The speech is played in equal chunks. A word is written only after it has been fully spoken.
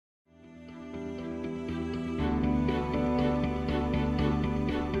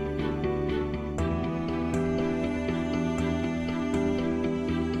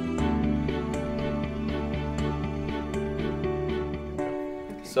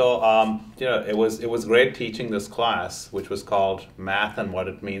So, it was great teaching this class, which was called Math and What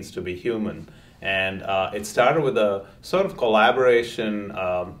It Means to Be Human. And it started with a sort of collaboration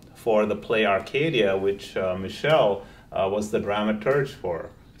for the play Arcadia, which Michele was the dramaturge for.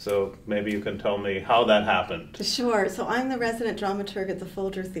 So maybe you can tell me how that happened. Sure. So I'm the resident dramaturg at the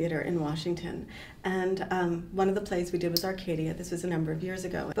Folger Theater in Washington. And one of the plays we did was Arcadia. This was a number of years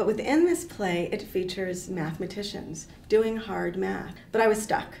ago. But within this play, it features mathematicians doing hard math. But I was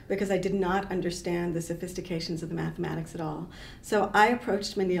stuck because I did not understand the sophistications of the mathematics at all. So I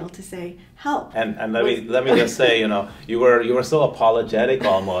approached Manil to say, help. And let me just say, you were so apologetic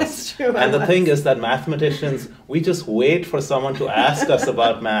almost. That's true. And the thing is that mathematicians, we just wait for someone to ask us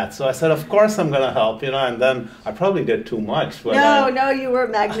about math. So I said, of course I'm going to help, and then I probably did too much. No, you were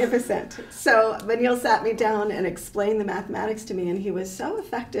magnificent. So Manil sat me down and explained the mathematics to me, and he was so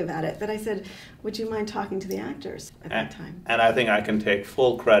effective at it that I said, would you mind talking to the actors at that time? And I think I can take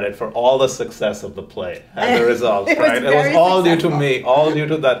full credit for all the success of the play as a result. It right? was It was all successful. due to me, all due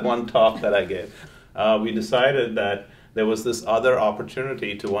to that one talk that I gave. We decided that there was this other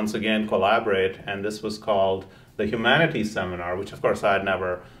opportunity to once again collaborate, and this was called the Humanities Seminar, which of course I had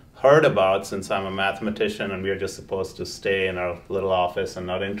never heard about since I'm a mathematician and we are just supposed to stay in our little office and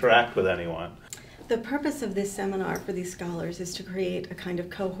not interact with anyone. The purpose of this seminar for these scholars is to create a kind of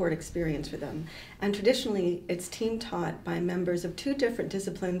cohort experience for them. And traditionally, it's team taught by members of two different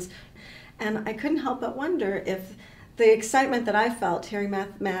disciplines. And I couldn't help but wonder if the excitement that I felt hearing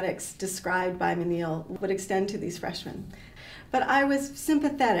mathematics described by Manil would extend to these freshmen. But I was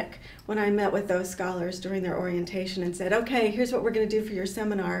sympathetic when I met with those scholars during their orientation and said, okay, here's what we're going to do for your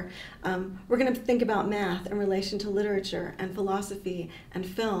seminar. We're going to think about math in relation to literature and philosophy and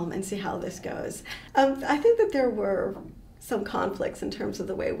film and see how this goes. I think that there were some conflicts in terms of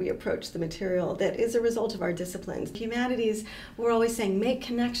the way we approach the material that is a result of our disciplines. Humanities, we're always saying, make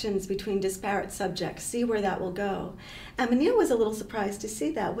connections between disparate subjects, see where that will go. And Manil was a little surprised to see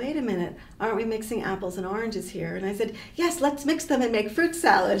that. Wait a minute, aren't we mixing apples and oranges here? And I said, yes, let's mix them and make fruit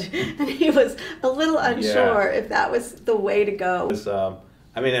salad. And he was a little unsure if that was the way to go.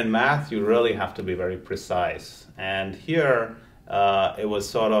 In math, you really have to be very precise. And here, it was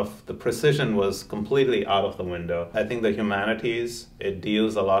sort of, the precision was completely out of the window. I think the humanities, it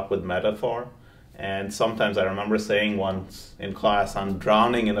deals a lot with metaphor. And sometimes I remember saying once in class, I'm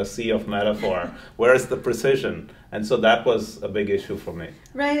drowning in a sea of metaphor. Where's the precision? And so that was a big issue for me.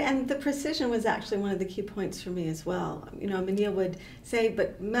 Right, and the precision was actually one of the key points for me as well. Manil would say,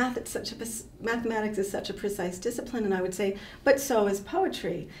 but mathematics is such a precise discipline, and I would say, but so is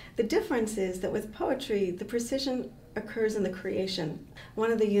poetry. The difference is that with poetry, the precision occurs in the creation. One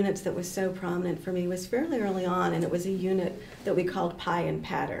of the units that was so prominent for me was fairly early on, and it was a unit that we called Pie and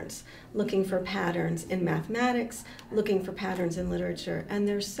Patterns, looking for patterns in mathematics, looking for patterns in literature, and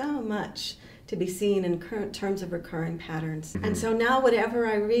there's so much to be seen in current terms of recurring patterns. And so now whatever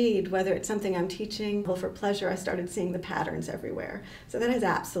I read, whether it's something I'm teaching for pleasure, I started seeing the patterns everywhere. So that has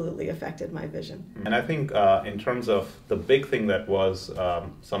absolutely affected my vision. And I think in terms of the big thing that was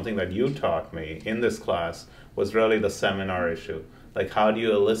something that you taught me in this class was really the seminar issue. Like, how do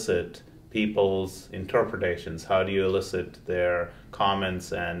you elicit people's interpretations? How do you elicit their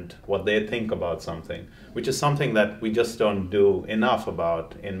comments and what they think about something, which is something that we just don't do enough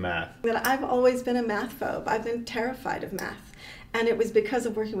about in math. I've always been a math phobe. I've been terrified of math. And it was because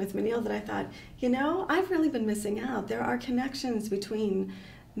of working with Manil that I thought, I've really been missing out. There are connections between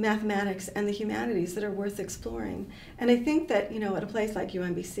mathematics and the humanities that are worth exploring. And I think that, at a place like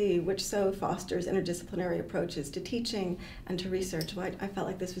UMBC, which so fosters interdisciplinary approaches to teaching and to research, I felt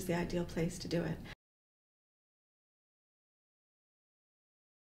like this was the ideal place to do it.